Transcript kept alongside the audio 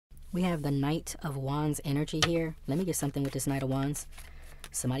We have the Knight of Wands energy here. Let me get something with this Knight of Wands.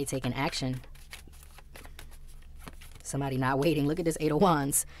 Somebody taking action. Somebody not waiting. Look at this Eight of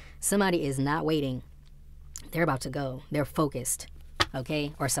Wands. Somebody is not waiting. They're about to go. They're focused.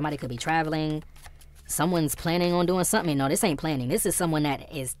 Okay? Or somebody could be traveling. Someone's planning on doing something. No, this ain't planning. This is someone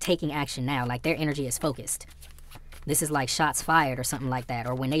that is taking action now. Like their energy is focused. This is like shots fired or something like that.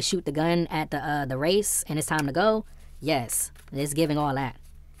 Or when they shoot the gun at the race and it's time to go. Yes, it's giving all that.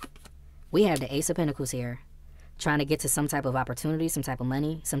 We have the Ace of Pentacles here. Trying to get to some type of opportunity, some type of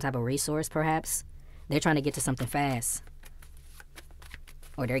money, some type of resource perhaps. They're trying to get to something fast.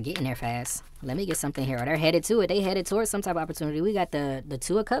 Or they're getting there fast. Let me get something here. Or they're headed to it. They headed towards some type of opportunity. We got the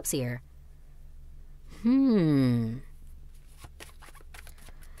Two of Cups here.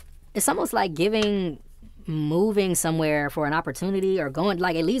 It's almost like moving somewhere for an opportunity, or going,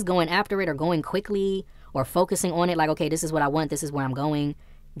 like at least going after it, or going quickly, or focusing on it. Like, okay, this is what I want. This is where I'm going.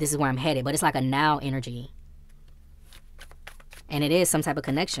 This is where I'm headed. But it's like a now energy. And it is some type of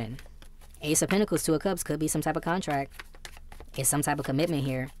connection. Ace of Pentacles, Two of Cups could be some type of contract. It's some type of commitment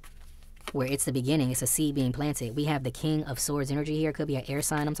here. Where it's the beginning. It's a seed being planted. We have the King of Swords energy here. Could be an air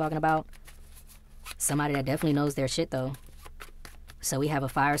sign I'm talking about. Somebody that definitely knows their shit though. So we have a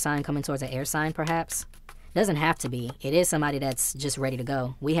fire sign coming towards an air sign perhaps. Doesn't have to be. It is somebody that's just ready to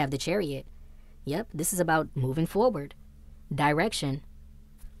go. We have the Chariot. Yep, this is about moving forward. Direction.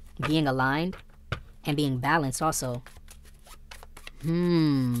 Being aligned. And being balanced also.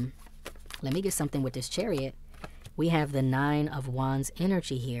 Let me get something with this Chariot. We have the Nine of Wands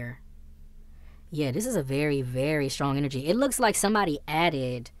energy here. Yeah, this is a very, very strong energy. It looks like somebody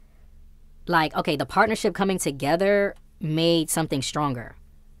added, like, okay, the partnership coming together made something stronger.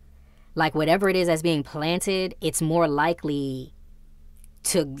 Like whatever it is that's being planted, it's more likely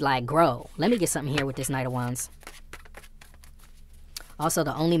to like grow. Let me get something here with this Knight of Wands. Also,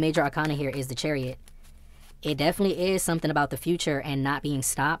 the only major arcana here is the Chariot. It definitely is something about the future and not being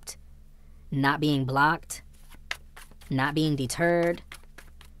stopped, not being blocked, not being deterred.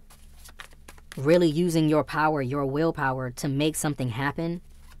 Really using your power, your willpower to make something happen.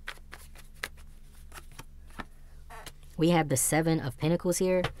 We have the Seven of Pentacles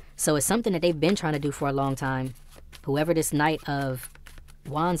here. So it's something that they've been trying to do for a long time. Whoever this Knight of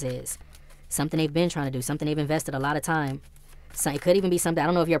Wands is. Something they've been trying to do. Something they've invested a lot of time. So it could even be something, I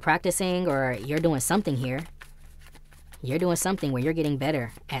don't know if you're practicing or you're doing something here. You're doing something where you're getting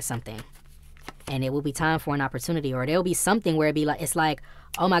better at something. And it will be time for an opportunity. Or there'll be something where it's like,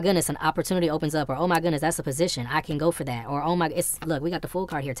 oh my goodness, an opportunity opens up. Or oh my goodness, that's a position. I can go for that. Or oh my, look, we got the Fool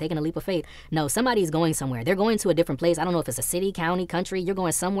card here, taking a leap of faith. No, somebody's going somewhere. They're going to a different place. I don't know if it's a city, county, country. You're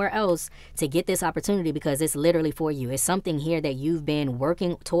going somewhere else to get this opportunity because it's literally for you. It's something here that you've been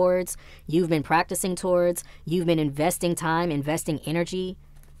working towards. You've been practicing towards. You've been investing time, investing energy.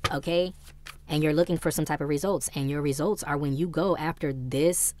 Okay? And you're looking for some type of results. And your results are when you go after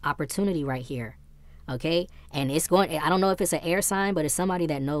this opportunity right here. Okay? And it's going, I don't know if it's an air sign, but it's somebody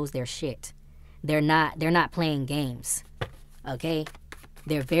that knows their shit. They're not playing games. Okay?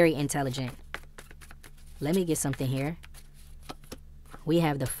 They're very intelligent. Let me get something here. We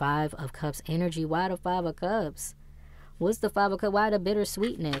have the Five of Cups energy. Why the Five of Cups? What's the Five of Cups? Why the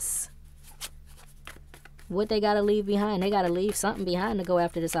bittersweetness? What they gotta leave behind? They gotta leave something behind to go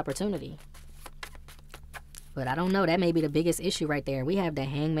after this opportunity. But I don't know. That may be the biggest issue right there. We have the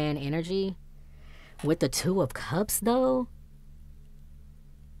Hangman energy. With the Two of Cups, though?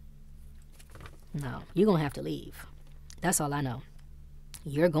 No, you're going to have to leave. That's all I know.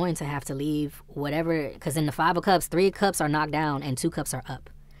 You're going to have to leave whatever, because in the Five of Cups, 3 cups are knocked down and 2 cups are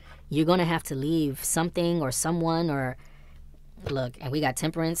up. You're going to have to leave something or someone or, look, and we got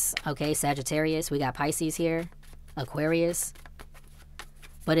Temperance, okay, Sagittarius. We got Pisces here, Aquarius.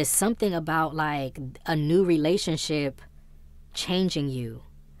 But it's something about like a new relationship changing you.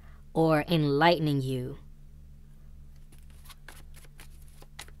 Or enlightening you.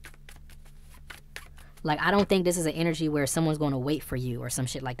 Like, I don't think this is an energy where someone's going to wait for you or some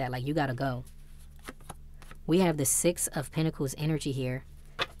shit like that. Like, you got to go. We have the Six of Pentacles energy here.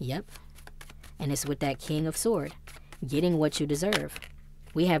 Yep. And it's with that King of Sword. Getting what you deserve.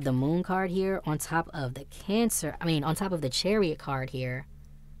 We have the Moon card here on top of the on top of the Chariot card here.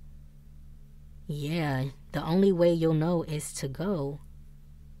 Yeah. The only way you'll know is to go.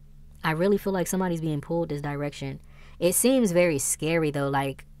 I really feel like somebody's being pulled this direction. It seems very scary though,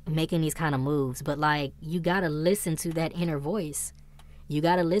 like making these kind of moves. But like, you gotta listen to that inner voice. You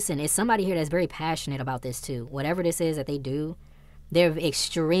gotta listen. It's somebody here that's very passionate about this too. Whatever this is that they do, they're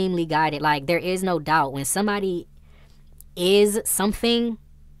extremely guided. Like, there is no doubt when somebody is something,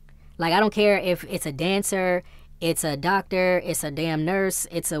 like, I don't care if it's a dancer, It's a doctor, it's a damn nurse,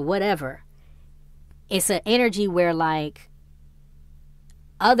 it's a whatever. It's an energy where like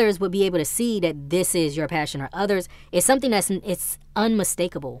others would be able to see that this is your passion, or others, it's something it's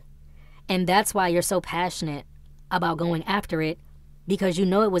unmistakable. And that's why you're so passionate about going after it, because you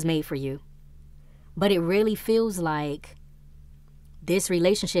know it was made for you. But it really feels like this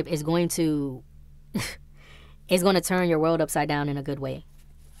relationship is going to is going to turn your world upside down in a good way.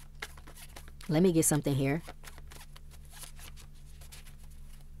 Let me get something here.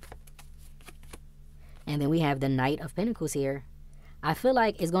 And then we have the Knight of Pentacles here. I feel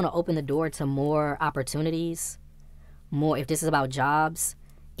like it's going to open the door to more opportunities. More, if this is about jobs,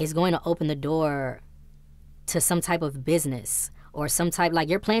 it's going to open the door to some type of business or some type, like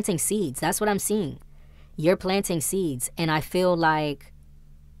you're planting seeds. That's what I'm seeing. You're planting seeds. And I feel like,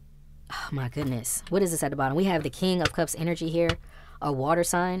 oh my goodness, what is this at the bottom? We have the King of Cups energy here, a water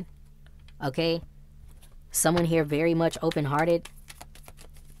sign. Okay. Someone here very much open-hearted.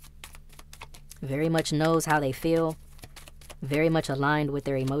 Very much knows how they feel. Very much aligned with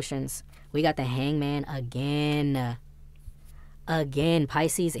their emotions. We got the Hangman again. Again,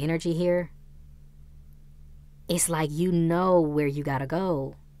 Pisces energy here. It's like you know where you gotta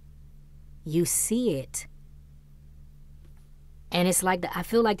go. You see it. And it's like, I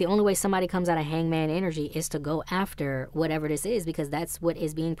feel like the only way somebody comes out of Hangman energy is to go after whatever this is, because that's what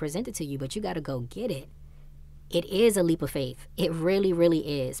is being presented to you. But you gotta go get it. It is a leap of faith. It really,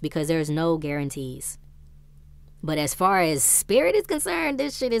 really is, because there's no guarantees. But as far as spirit is concerned,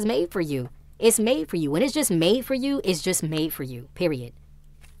 this shit is made for you. It's made for you. When it's just made for you, it's just made for you. Period.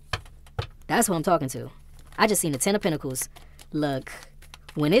 That's what I'm talking to. I just seen the Ten of Pentacles. Look,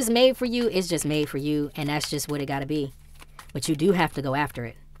 when it's made for you, it's just made for you. And that's just what it gotta be. But you do have to go after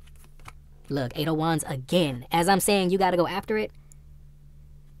it. Look, Eight of Wands again. As I'm saying, you gotta go after it.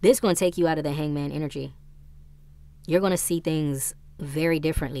 This is gonna take you out of the Hangman energy. You're going to see things very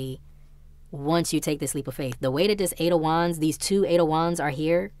differently once you take this leap of faith. The way that this Eight of Wands, these two Eight of Wands are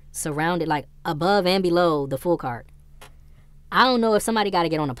here, surrounded like above and below the Fool card. I don't know if somebody got to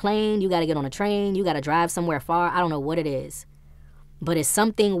get on a plane, you got to get on a train, you got to drive somewhere far. I don't know what it is. But it's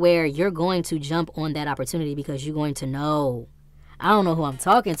something where you're going to jump on that opportunity because you're going to know. I don't know who I'm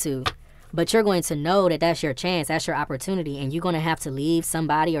talking to, but you're going to know that that's your chance, that's your opportunity, and you're going to have to leave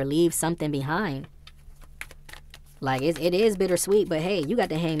somebody or leave something behind. Like, it is bittersweet, but hey, you got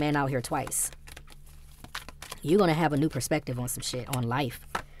the Hangman out here twice. You're going to have a new perspective on some shit, on life.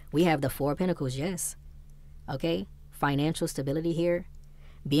 We have the Four of Pentacles, yes. Okay? Financial stability here.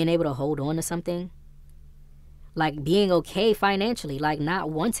 Being able to hold on to something. Like, being okay financially. Like, not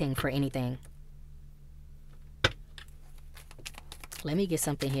wanting for anything. Let me get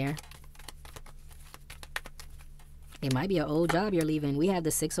something here. It might be an old job you're leaving. We have the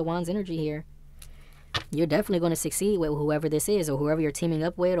Six of Wands energy here. You're definitely going to succeed with whoever this is, or whoever you're teaming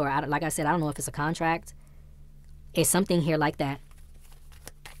up with, or like I said, I don't know if it's a contract. It's something here like that.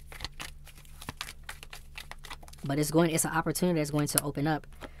 But it's an opportunity that's going to open up.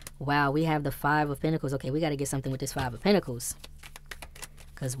 Wow, we have the Five of Pentacles. Okay, we got to get something with this Five of Pentacles.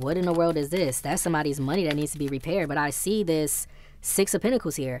 Because what in the world is this? That's somebody's money that needs to be repaired. But I see this Six of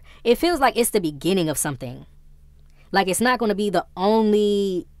Pentacles here. It feels like it's the beginning of something. Like, it's not going to be the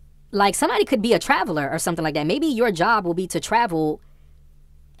only... Like, somebody could be a traveler or something like that. Maybe your job will be to travel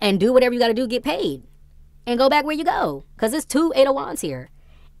and do whatever you got to do, get paid, and go back where you go. Because it's two Eight of Wands here.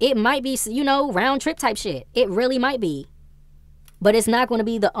 It might be, you know, round trip type shit. It really might be. But it's not going to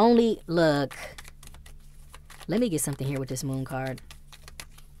be the only... Look. Let me get something here with this Moon card.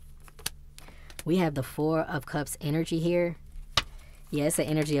 We have the Four of Cups energy here. Yeah, it's the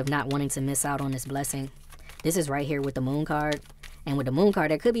energy of not wanting to miss out on this blessing. This is right here with the Moon card. And with the Moon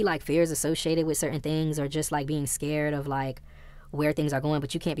card, there could be like fears associated with certain things, or just like being scared of like where things are going.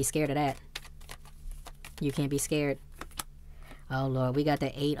 But you can't be scared of that. You can't be scared. Oh, Lord, we got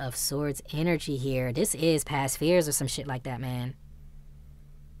the Eight of Swords energy here. This is past fears or some shit like that, man.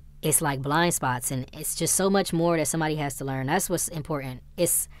 It's like blind spots, and it's just so much more that somebody has to learn. That's what's important.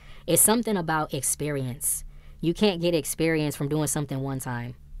 It's something about experience. You can't get experience from doing something one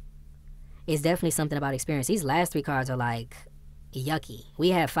time. It's definitely something about experience. These last three cards are like... yucky. We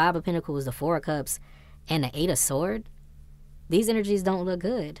have Five of Pentacles, the Four of Cups, and the Eight of Swords. These energies don't look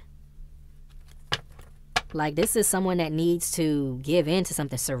good. Like, this is someone that needs to give in to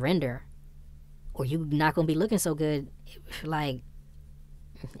something, surrender, or you're not going to be looking so good. Like,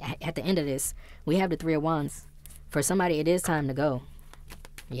 at the end of this, we have the Three of Wands. For somebody, it is time to go.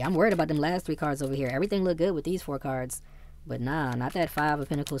 Yeah, I'm worried about them last three cards over here. Everything looked good with these four cards, but nah, not that Five of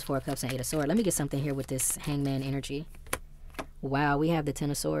Pentacles, Four of Cups, and Eight of Swords. Let me get something here with this Hangman energy. Wow, we have the Ten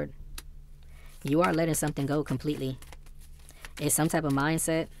of Swords. You are letting something go completely. It's some type of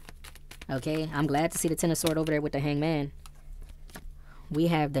mindset. Okay, I'm glad to see the Ten of Swords over there with the Hangman. We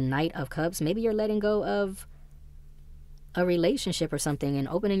have the Knight of Cups. Maybe you're letting go of a relationship or something and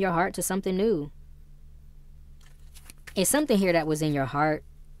opening your heart to something new. It's something here that was in your heart,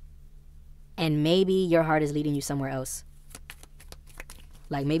 and maybe your heart is leading you somewhere else.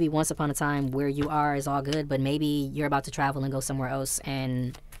 Like maybe once upon a time where you are is all good, but maybe you're about to travel and go somewhere else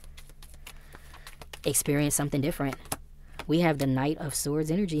and experience something different. We have the Knight of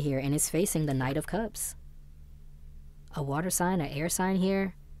Swords energy here, and it's facing the Knight of Cups. A water sign, an air sign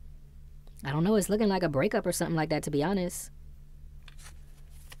here. I don't know, it's looking like a breakup or something like that, to be honest.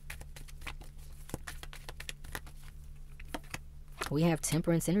 We have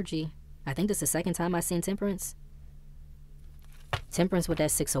Temperance energy. I think this is the second time I've seen Temperance. Temperance with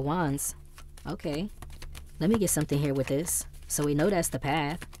that Six of Wands. Okay. Let me get something here with this. So we know that's the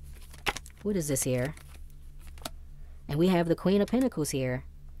path. What is this here? And we have the Queen of Pentacles here.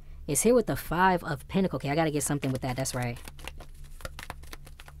 It's here with the Five of Pentacles. Okay, I gotta get something with that. That's right.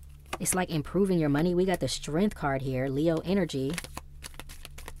 It's like improving your money. We got the Strength card here. Leo energy.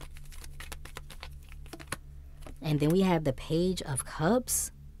 And then we have the Page of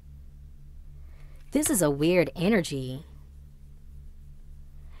Cups. This is a weird energy.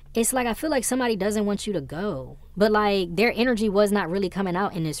 It's like I feel like somebody doesn't want you to go. But like their energy was not really coming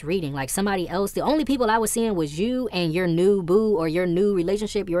out in this reading. Like somebody else, the only people I was seeing was you and your new boo or your new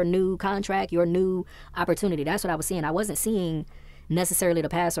relationship, your new contract, your new opportunity. That's what I was seeing. I wasn't seeing necessarily the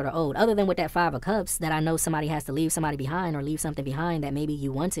past or the old. Other than with that Five of Cups, that I know somebody has to leave somebody behind or leave something behind that maybe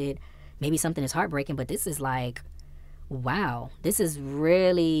you wanted. Maybe something is heartbreaking, but this is like, wow. This is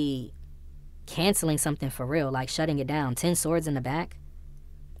really canceling something for real, like shutting it down. 10 swords in the back.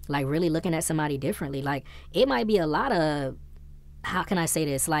 Like really looking at somebody differently. Like it might be a lot of, how can I say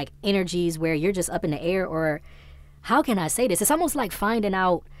this? Like energies where you're just up in the air, or how can I say this? It's almost like finding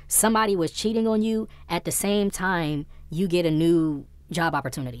out somebody was cheating on you at the same time you get a new job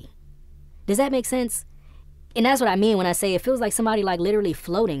opportunity. Does that make sense? And that's what I mean when I say it feels like somebody like literally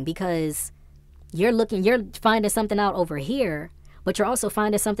floating, because you're finding something out over here, but you're also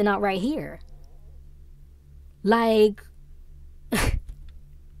finding something out right here. Like,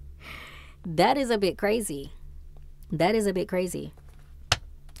 that is a bit crazy. That is a bit crazy.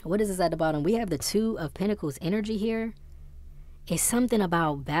 What is this at the bottom? We have the Two of Pentacles energy here. It's something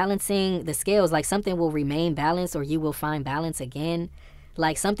about balancing the scales. Like something will remain balanced, or you will find balance again.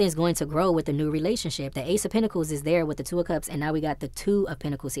 Like something's going to grow with the new relationship. The Ace of Pentacles is there with the Two of Cups, and now we got the Two of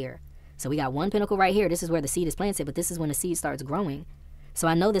Pentacles here. So we got one pentacle right here. This is where the seed is planted, but this is when the seed starts growing. So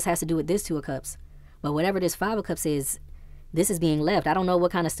I know this has to do with this Two of Cups. But whatever this Five of Cups is, this is being left. I don't know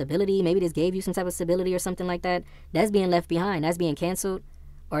what kind of stability. Maybe this gave you some type of stability or something like that. That's being left behind. That's being canceled.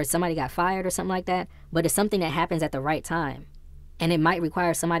 Or somebody got fired or something like that. But it's something that happens at the right time. And it might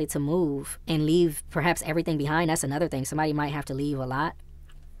require somebody to move and leave perhaps everything behind. That's another thing. Somebody might have to leave a lot.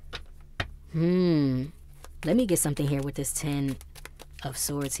 Let me get something here with this 10 of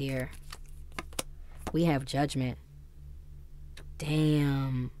Swords here. We have Judgment.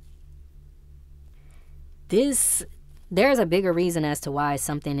 Damn. There's a bigger reason as to why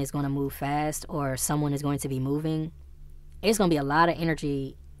something is going to move fast, or someone is going to be moving. It's going to be a lot of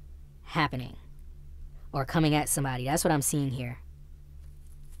energy happening or coming at somebody. That's what I'm seeing here.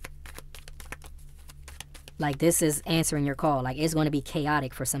 Like this is answering your call. Like it's going to be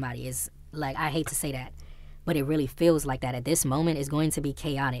chaotic for somebody. It's like, I hate to say that, but it really feels like that. At this moment, it's going to be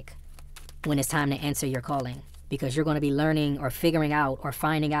chaotic when it's time to answer your calling, because you're going to be learning or figuring out or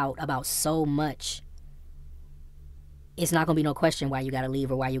finding out about so much. It's not going to be no question why you got to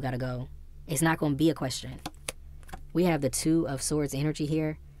leave or why you got to go. It's not going to be a question. We have the Two of Swords energy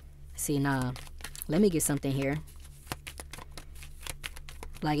here. See, nah. Let me get something here.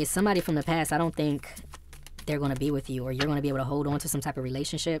 Like, it's somebody from the past. I don't think they're going to be with you, or you're going to be able to hold on to some type of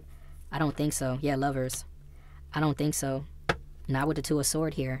relationship. I don't think so. Yeah, lovers. I don't think so. Not with the Two of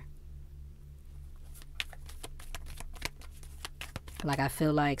Swords here. Like, I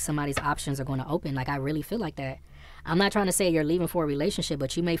feel like somebody's options are going to open. Like, I really feel like that. I'm not trying to say you're leaving for a relationship,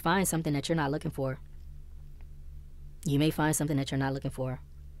 but you may find something that you're not looking for. You may find something that you're not looking for.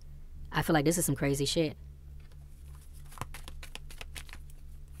 I feel like this is some crazy shit.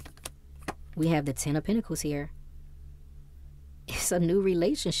 We have the 10 of Pentacles here. It's a new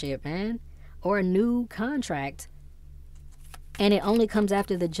relationship, man. Or a new contract. And it only comes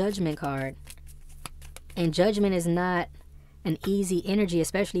after the Judgment card. And Judgment is not an easy energy,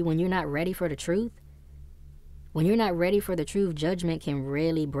 especially when you're not ready for the truth. When you're not ready for the truth, Judgment can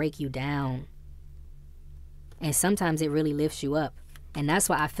really break you down. And sometimes it really lifts you up. And that's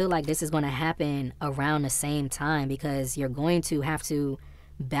why I feel like this is going to happen around the same time, because you're going to have to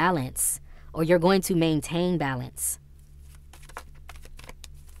balance, or you're going to maintain balance.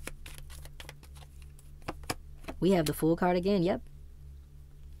 We have the Fool card again. Yep.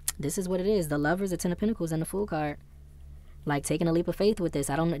 This is what it is. The Lovers, the Ten of Pentacles, and the Fool card. Like taking a leap of faith with this.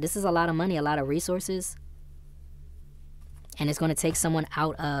 This is a lot of money, a lot of resources. And it's going to take someone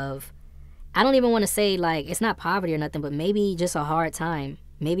out of, I don't even want to say like, it's not poverty or nothing, but maybe just a hard time.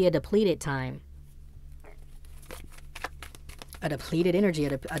 Maybe a depleted time. A depleted energy,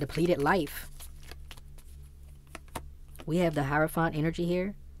 a depleted life. We have the Hierophant energy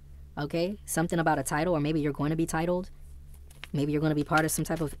here. Okay, something about a title, or maybe you're going to be titled. Maybe you're going to be part of some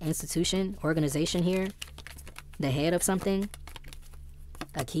type of institution, organization here. The head of something.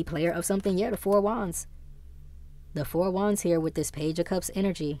 A key player of something. Yeah, the Four of Wands. The Four of Wands here with this Page of Cups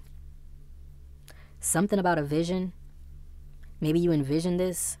energy. Something about a vision. Maybe you envisioned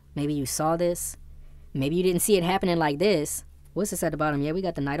this. Maybe you saw this. Maybe you didn't see it happening like this. What's this at the bottom? Yeah, we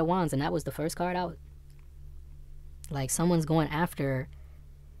got the Knight of Wands, and that was the first card out. Like someone's going after...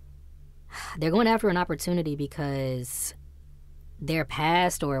 They're going after an opportunity because their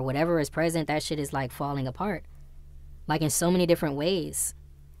past or whatever is present, that shit is like falling apart. Like in so many different ways.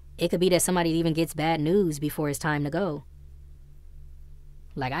 It could be that somebody even gets bad news before it's time to go.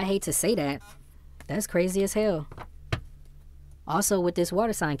 Like, I hate to say that. That's crazy as hell. Also with this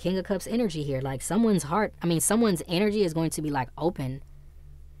water sign, King of Cups energy here. Like someone's heart, someone's energy is going to be like open.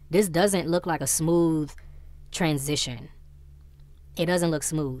 This doesn't look like a smooth transition. It doesn't look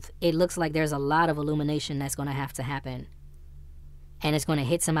smooth. It looks like there's a lot of illumination that's going to have to happen. And it's going to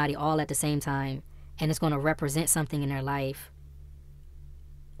hit somebody all at the same time. And it's going to represent something in their life.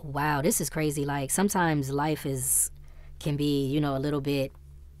 Wow, this is crazy. Like, sometimes life can be, a little bit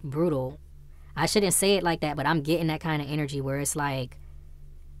brutal. I shouldn't say it like that, but I'm getting that kind of energy where it's like,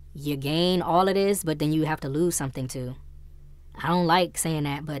 you gain all of this, but then you have to lose something too. I don't like saying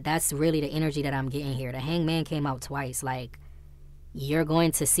that, but that's really the energy that I'm getting here. The Hangman came out twice. Like, you're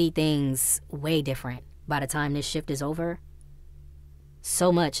going to see things way different by the time this shift is over.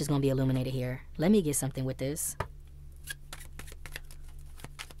 So much is going to be illuminated here. Let me get something with this.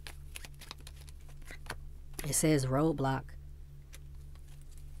 It says roadblock.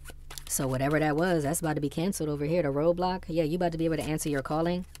 So whatever that was, that's about to be canceled over here. The roadblock. Yeah, you about to be able to answer your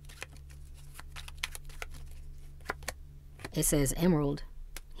calling. It says emerald.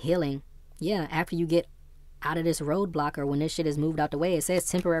 Healing. Yeah, after you get out of this roadblock, or when this shit is moved out the way, it says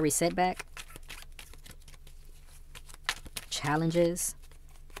temporary setback. Challenges.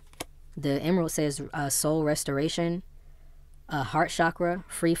 The emerald says soul restoration, heart chakra,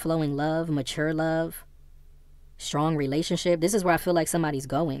 free-flowing love, mature love, strong relationship. This is where I feel like somebody's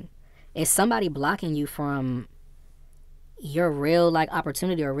going. Is somebody blocking you from your real like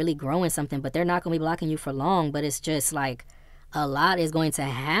opportunity or really growing something, but they're not going to be blocking you for long, but it's just like a lot is going to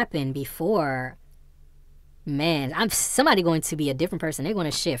happen before, man, somebody going to be a different person. They're going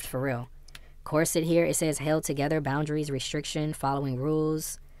to shift for real. Corset here, it says held together, boundaries, restriction, following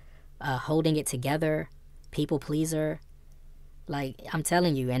rules, holding it together, people pleaser. Like, I'm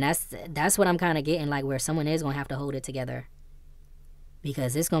telling you, and that's what I'm kind of getting, like, where someone is going to have to hold it together.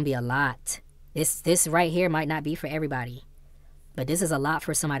 Because it's going to be a lot. This right here might not be for everybody. But this is a lot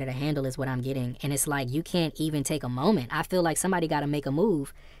for somebody to handle is what I'm getting. And it's like, you can't even take a moment. I feel like somebody got to make a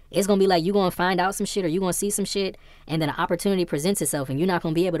move. It's going to be like, you're going to find out some shit, or you're going to see some shit, and then an opportunity presents itself, and you're not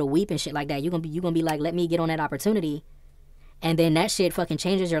going to be able to weep and shit like that. You're going to be like, let me get on that opportunity. And then that shit fucking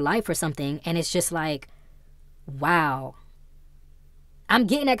changes your life or something. And it's just like, wow. I'm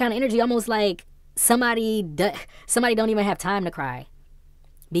getting that kind of energy, almost like somebody don't even have time to cry.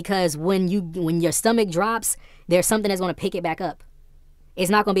 Because when your stomach drops, there's something that's going to pick it back up. It's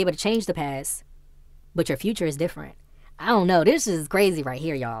not going to be able to change the past, but your future is different. I don't know. This is crazy right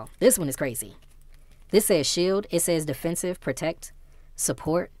here, y'all. This one is crazy. This says shield. It says defensive, protect,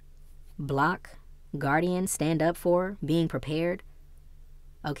 support, block, guardian, stand up for, being prepared.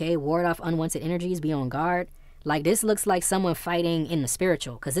 Okay, ward off unwanted energies, be on guard. Like, this looks like someone fighting in the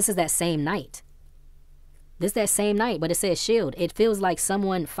spiritual, because this is that same night. This is that same night, but it says shield. It feels like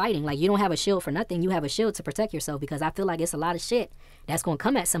someone fighting. Like, you don't have a shield for nothing. You have a shield to protect yourself, because I feel like it's a lot of shit that's going to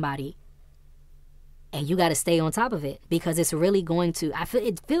come at somebody. And you got to stay on top of it, because it's really going to,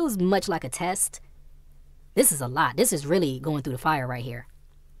 it feels much like a test. This is a lot. This is really going through the fire right here.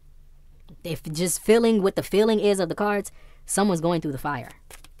 If just feeling what the feeling is of the cards, someone's going through the fire.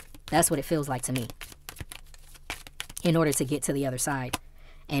 That's what it feels like to me. In order to get to the other side.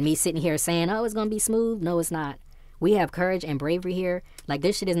 And me sitting here saying, oh, it's going to be smooth. No, it's not. We have courage and bravery here. Like,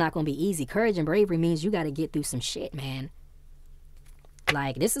 this shit is not going to be easy. Courage and bravery means you got to get through some shit, man.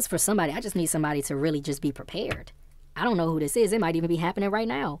 Like, this is for somebody. I just need somebody to really just be prepared. I don't know who this is. It might even be happening right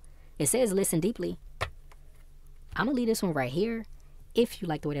now. It says listen deeply. I'm going to leave this one right here. If you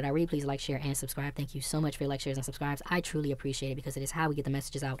like the way that I read, please like, share, and subscribe. Thank you so much for your likes, shares, and subscribes. I truly appreciate it because it is how we get the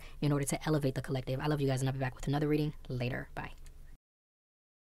messages out in order to elevate the collective. I love you guys, and I'll be back with another reading later. Bye.